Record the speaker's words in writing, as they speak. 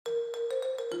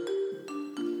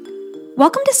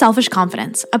Welcome to Selfish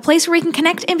Confidence, a place where we can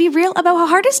connect and be real about how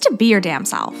hard it is to be your damn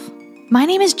self. My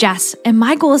name is Jess, and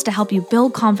my goal is to help you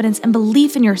build confidence and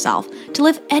belief in yourself to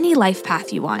live any life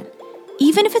path you want,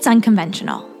 even if it's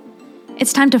unconventional.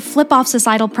 It's time to flip off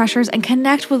societal pressures and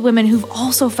connect with women who've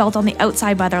also felt on the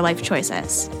outside by their life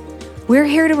choices. We're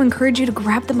here to encourage you to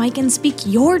grab the mic and speak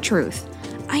your truth.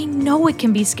 I know it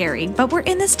can be scary, but we're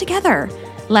in this together.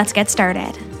 Let's get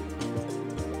started.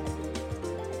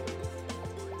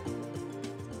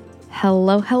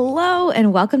 Hello,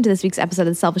 and welcome to this week's episode of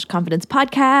the Selfish Confidence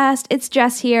Podcast. It's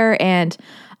Jess here, and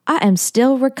I am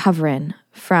still recovering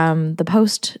from the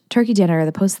post-turkey dinner,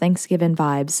 the post-Thanksgiving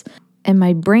vibes, and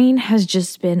my brain has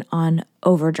just been on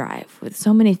overdrive with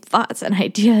so many thoughts and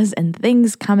ideas and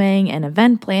things coming and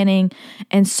event planning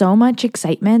and so much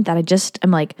excitement that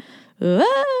I'm like,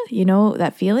 you know,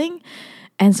 that feeling?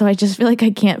 And so I just feel like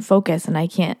I can't focus and I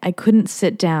couldn't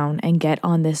sit down and get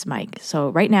on this mic. So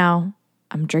right now,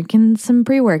 I'm drinking some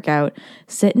pre-workout,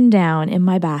 sitting down in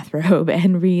my bathrobe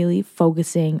and really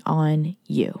focusing on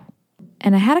you.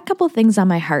 And I had a couple things on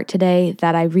my heart today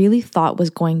that I really thought was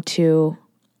going to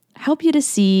help you to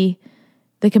see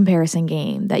the comparison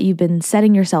game that you've been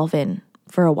setting yourself in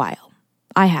for a while.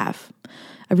 I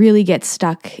really get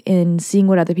stuck in seeing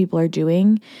what other people are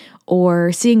doing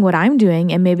or seeing what I'm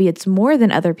doing, and maybe it's more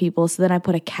than other people, so then I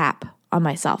put a cap on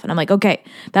myself. And I'm like, okay,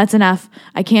 that's enough.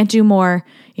 I can't do more.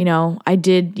 I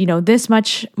did, this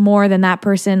much more than that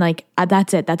person. Like,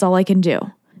 that's it. That's all I can do.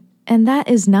 And that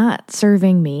is not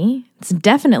serving me. It's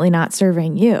definitely not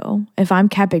serving you if I'm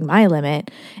capping my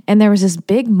limit. And there was this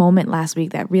big moment last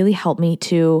week that really helped me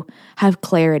to have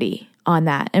clarity on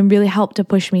that and really helped to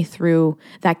push me through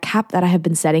that cap that I have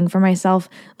been setting for myself,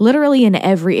 literally in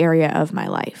every area of my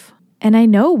life. And I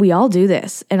know we all do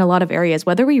this in a lot of areas,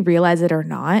 whether we realize it or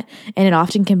not. And it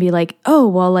often can be like, I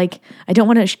don't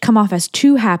want to come off as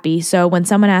too happy. So when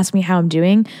someone asks me how I'm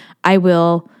doing, I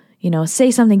will, say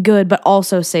something good, but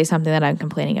also say something that I'm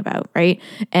complaining about, right?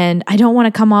 And I don't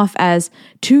want to come off as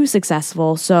too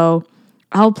successful. So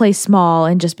I'll play small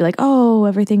and just be like, oh,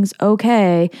 everything's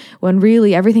okay, when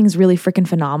really everything's really freaking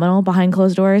phenomenal behind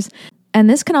closed doors. And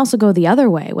this can also go the other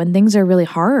way. When things are really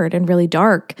hard and really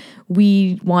dark,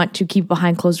 we want to keep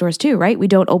behind closed doors too, right? We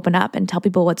don't open up and tell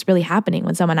people what's really happening.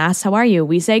 When someone asks, how are you?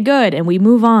 We say good and we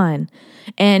move on.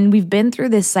 And we've been through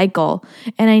this cycle.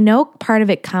 And I know part of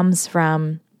it comes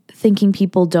from thinking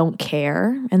people don't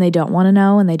care and they don't want to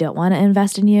know and they don't want to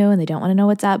invest in you and they don't want to know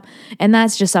what's up. And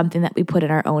that's just something that we put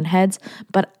in our own heads.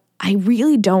 But I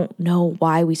really don't know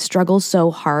why we struggle so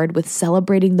hard with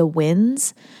celebrating the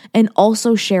wins and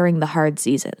also sharing the hard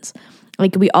seasons.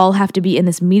 Like, we all have to be in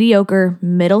this mediocre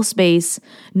middle space,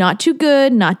 not too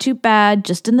good, not too bad,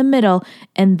 just in the middle.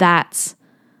 And that's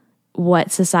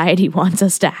what society wants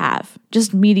us to have.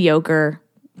 Just mediocre,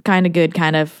 kind of good,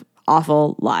 kind of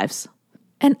awful lives.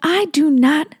 And I do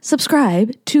not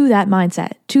subscribe to that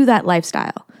mindset, to that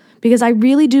lifestyle. Because I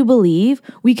really do believe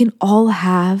we can all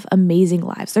have amazing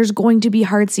lives. There's going to be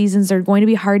hard seasons. There are going to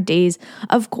be hard days.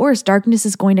 Of course, darkness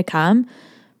is going to come,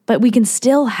 but we can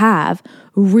still have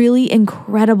really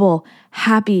incredible,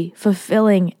 happy,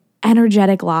 fulfilling,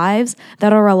 energetic lives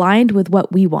that are aligned with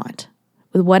what we want,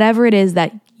 with whatever it is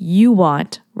that you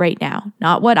want right now.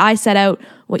 Not what I set out,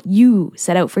 what you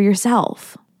set out for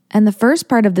yourself. And the first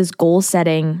part of this goal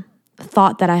setting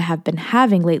thought that I have been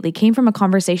having lately came from a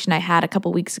conversation I had a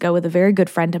couple weeks ago with a very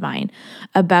good friend of mine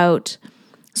about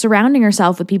surrounding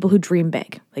herself with people who dream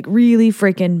big, like really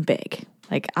freaking big.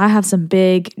 Like, I have some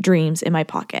big dreams in my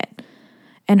pocket.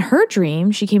 And her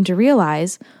dream, she came to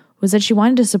realize, was that she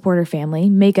wanted to support her family,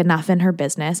 make enough in her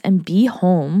business, and be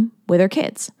home with her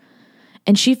kids.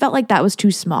 And she felt like that was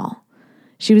too small.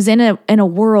 She was in a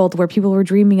world where people were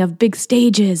dreaming of big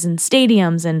stages and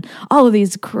stadiums and all of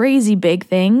these crazy big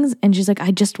things. And she's like, I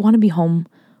just want to be home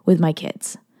with my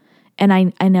kids. And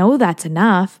I know that's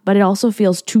enough, but it also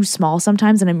feels too small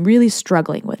sometimes. And I'm really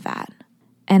struggling with that.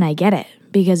 And I get it,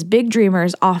 because big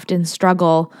dreamers often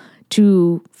struggle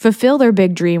to fulfill their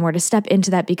big dream or to step into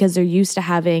that because they're used to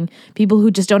having people who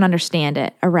just don't understand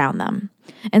it around them.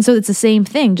 And so it's the same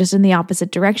thing, just in the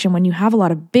opposite direction. When you have a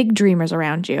lot of big dreamers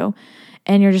around you,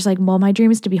 and you're just like, well, my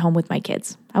dream is to be home with my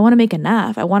kids. I want to make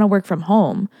enough. I want to work from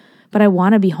home, but I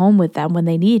want to be home with them when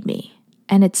they need me.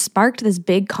 And it sparked this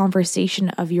big conversation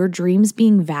of your dreams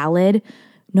being valid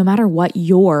no matter what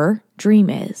your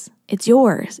dream is. It's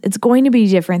yours. It's going to be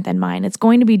different than mine. It's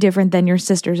going to be different than your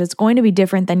sister's. It's going to be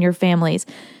different than your family's.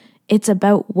 It's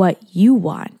about what you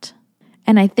want.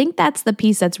 And I think that's the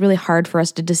piece that's really hard for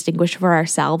us to distinguish for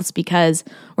ourselves, because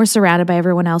we're surrounded by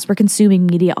everyone else. We're consuming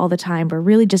media all the time. We're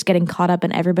really just getting caught up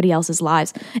in everybody else's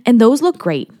lives. And those look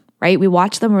great, right? We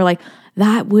watch them, we're like,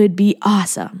 That would be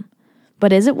awesome.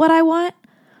 But is it what I want?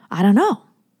 I don't know,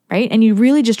 right? And you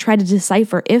really just try to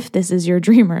decipher if this is your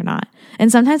dream or not.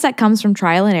 And sometimes that comes from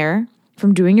trial and error,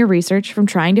 from doing your research, from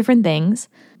trying different things.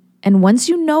 And once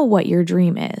you know what your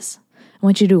dream is, I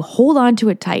want you to hold on to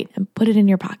it tight and put it in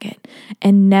your pocket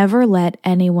and never let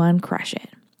anyone crush it,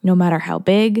 no matter how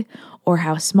big or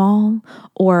how small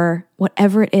or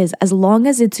whatever it is. As long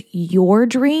as it's your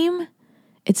dream,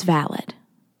 it's valid,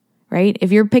 right?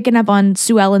 If you're picking up on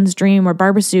Sue Ellen's dream or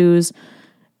Barbara Sue's,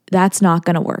 that's not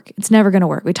going to work. It's never going to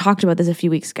work. We talked about this a few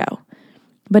weeks ago.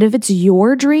 But if it's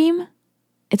your dream,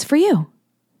 it's for you.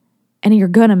 And you're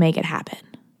going to make it happen.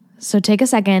 So take a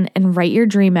second and write your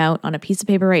dream out on a piece of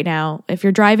paper right now. If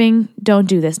you're driving, don't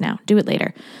do this now. Do it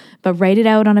later. But write it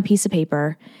out on a piece of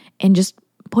paper and just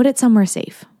put it somewhere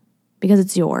safe because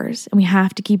it's yours. And we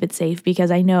have to keep it safe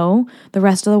because I know the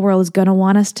rest of the world is going to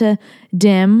want us to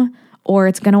dim, or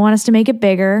it's going to want us to make it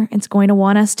bigger. It's going to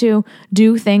want us to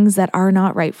do things that are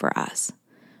not right for us.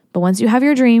 But once you have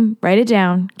your dream, write it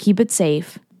down, keep it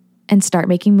safe, and start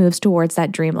making moves towards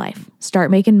that dream life.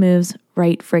 Start making moves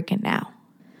right freaking now.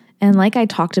 And like I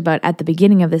talked about at the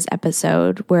beginning of this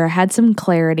episode, where I had some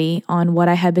clarity on what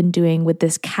I had been doing with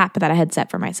this cap that I had set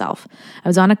for myself. I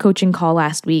was on a coaching call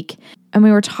last week, and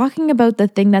we were talking about the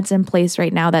thing that's in place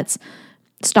right now that's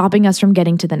stopping us from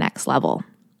getting to the next level.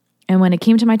 And when it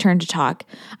came to my turn to talk,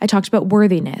 I talked about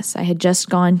worthiness. I had just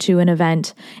gone to an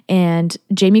event and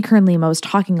Jamie Kern-Lima was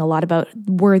talking a lot about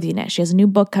worthiness. She has a new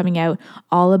book coming out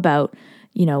all about,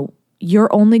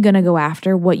 you're only going to go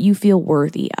after what you feel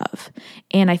worthy of.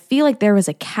 And I feel like there was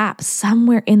a cap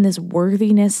somewhere in this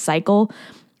worthiness cycle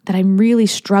that I'm really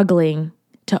struggling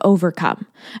to overcome.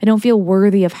 I don't feel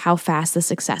worthy of how fast the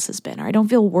success has been, or I don't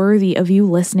feel worthy of you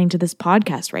listening to this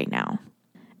podcast right now.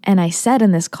 And I said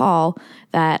in this call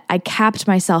that I capped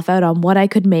myself out on what I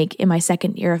could make in my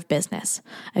second year of business.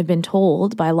 I've been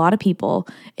told by a lot of people,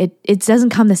 it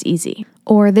doesn't come this easy,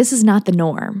 or this is not the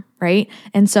norm, right?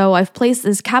 And so I've placed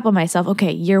this cap on myself.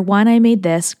 Okay, year 1, I made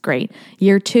this, great.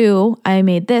 Year 2, I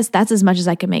made this, that's as much as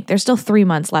I can make. There's still 3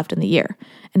 months left in the year.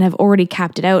 And I've already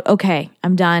capped it out. Okay,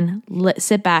 I'm done.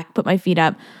 Sit back, put my feet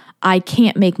up. I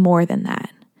can't make more than that.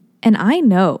 And I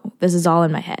know this is all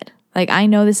in my head. Like, I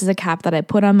know this is a cap that I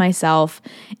put on myself,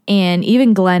 and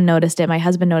even Glenn noticed it. My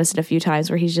husband noticed it a few times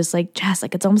where he's just like, Jess,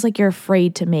 it's almost like you're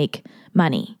afraid to make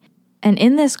money. And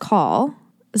in this call,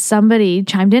 somebody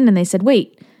chimed in and they said,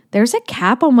 wait, there's a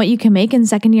cap on what you can make in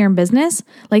second year in business?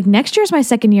 Like, next year's my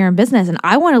second year in business and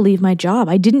I want to leave my job.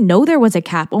 I didn't know there was a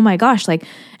cap. Oh my gosh,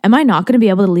 am I not going to be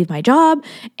able to leave my job?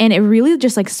 And it really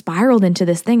just spiraled into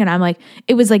this thing. And I'm like,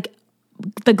 it was like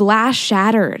the glass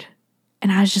shattered.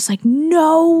 And I was just like,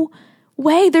 no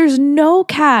way, there's no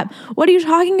cap. What are you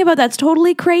talking about? That's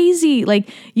totally crazy.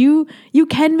 You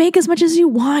can make as much as you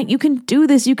want. You can do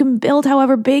this. You can build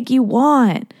however big you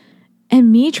want.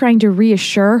 And me trying to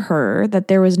reassure her that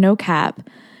there was no cap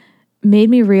made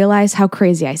me realize how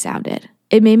crazy I sounded.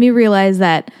 It made me realize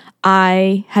that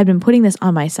I had been putting this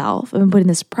on myself. I've been putting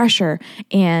this pressure,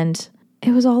 and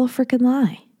it was all a freaking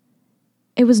lie.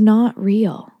 It was not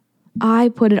real. I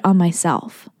put it on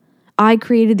myself. I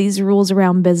created these rules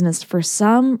around business for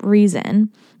some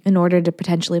reason in order to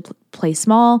potentially play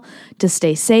small, to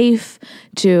stay safe,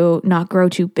 to not grow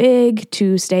too big,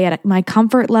 to stay at my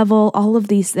comfort level, all of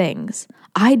these things.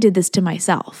 I did this to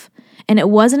myself. And it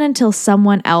wasn't until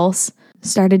someone else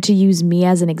started to use me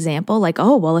as an example, like,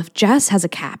 oh, well, if Jess has a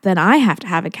cap, then I have to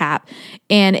have a cap.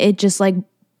 And it just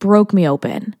broke me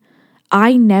open.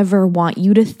 I never want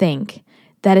you to think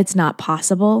that it's not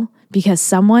possible because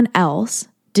someone else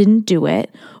didn't do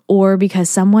it, or because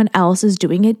someone else is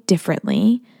doing it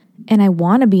differently. And I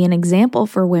want to be an example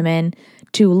for women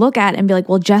to look at and be like,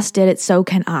 well, Jess did it, so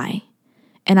can I.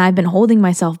 And I've been holding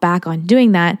myself back on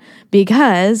doing that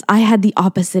because I had the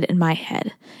opposite in my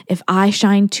head. If I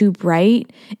shine too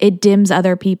bright, it dims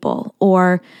other people,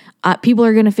 or people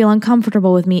are going to feel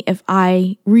uncomfortable with me if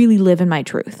I really live in my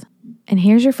truth. And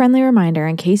here's your friendly reminder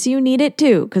in case you need it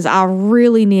too, because I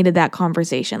really needed that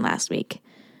conversation last week.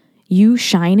 You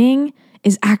shining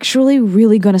is actually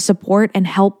really going to support and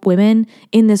help women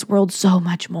in this world so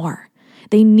much more.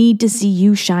 They need to see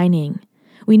you shining.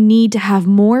 We need to have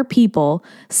more people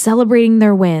celebrating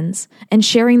their wins and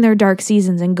sharing their dark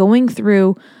seasons and going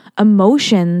through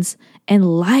emotions and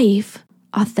life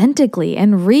authentically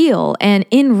and real and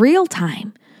in real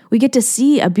time. We get to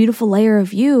see a beautiful layer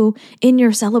of you in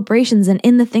your celebrations and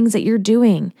in the things that you're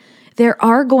doing. There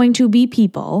are going to be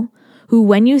people who,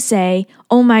 when you say,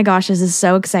 oh my gosh, this is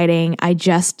so exciting, I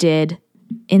just did,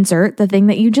 insert the thing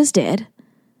that you just did,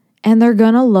 and they're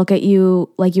gonna look at you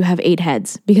like you have 8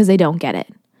 heads because they don't get it.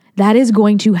 That is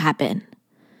going to happen.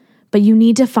 But you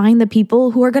need to find the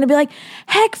people who are going to be like,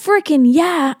 heck frickin'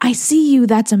 yeah, I see you.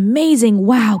 That's amazing.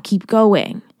 Wow, keep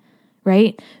going,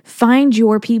 right? Find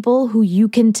your people who you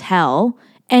can tell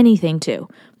anything to,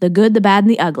 the good, the bad, and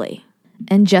the ugly.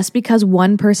 And just because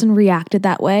one person reacted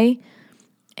that way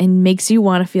and makes you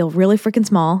want to feel really freaking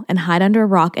small and hide under a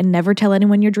rock and never tell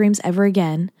anyone your dreams ever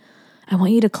again, I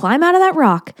want you to climb out of that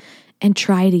rock and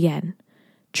try it again.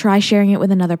 Try sharing it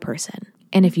with another person.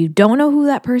 And if you don't know who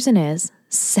that person is,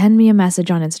 send me a message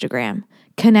on Instagram.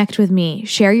 Connect with me.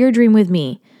 Share your dream with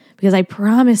me. Because I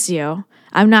promise you,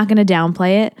 I'm not going to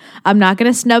downplay it. I'm not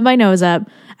going to snub my nose up.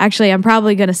 Actually, I'm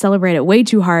probably going to celebrate it way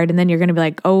too hard. And then you're going to be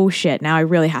like, oh shit, now I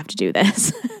really have to do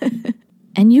this.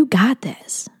 And you got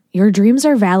this. Your dreams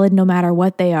are valid no matter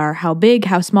what they are, how big,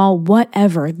 how small,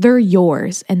 whatever. They're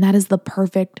yours. And that is the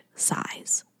perfect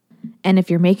size. And if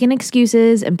you're making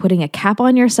excuses and putting a cap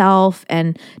on yourself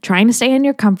and trying to stay in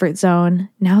your comfort zone,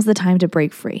 now's the time to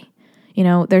break free. You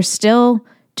know, there's still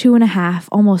 2.5,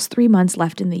 almost 3 months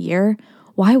left in the year.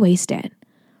 Why waste it?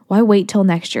 Why wait till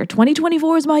next year?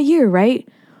 2024 is my year, right?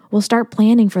 We'll start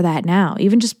planning for that now.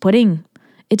 Even just putting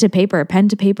it to paper, pen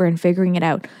to paper, and figuring it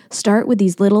out. Start with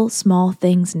these little small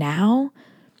things now.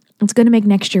 It's going to make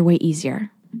next year way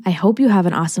easier. I hope you have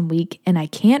an awesome week, and I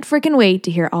can't freaking wait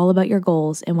to hear all about your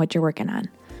goals and what you're working on.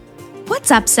 What's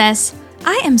up, sis?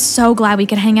 I am so glad we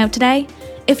could hang out today.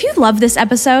 If you love this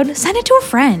episode, send it to a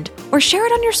friend or share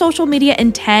it on your social media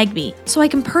and tag me so I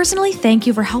can personally thank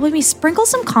you for helping me sprinkle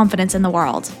some confidence in the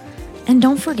world. And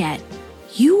don't forget,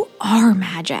 you are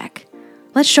magic.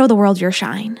 Let's show the world your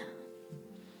shine.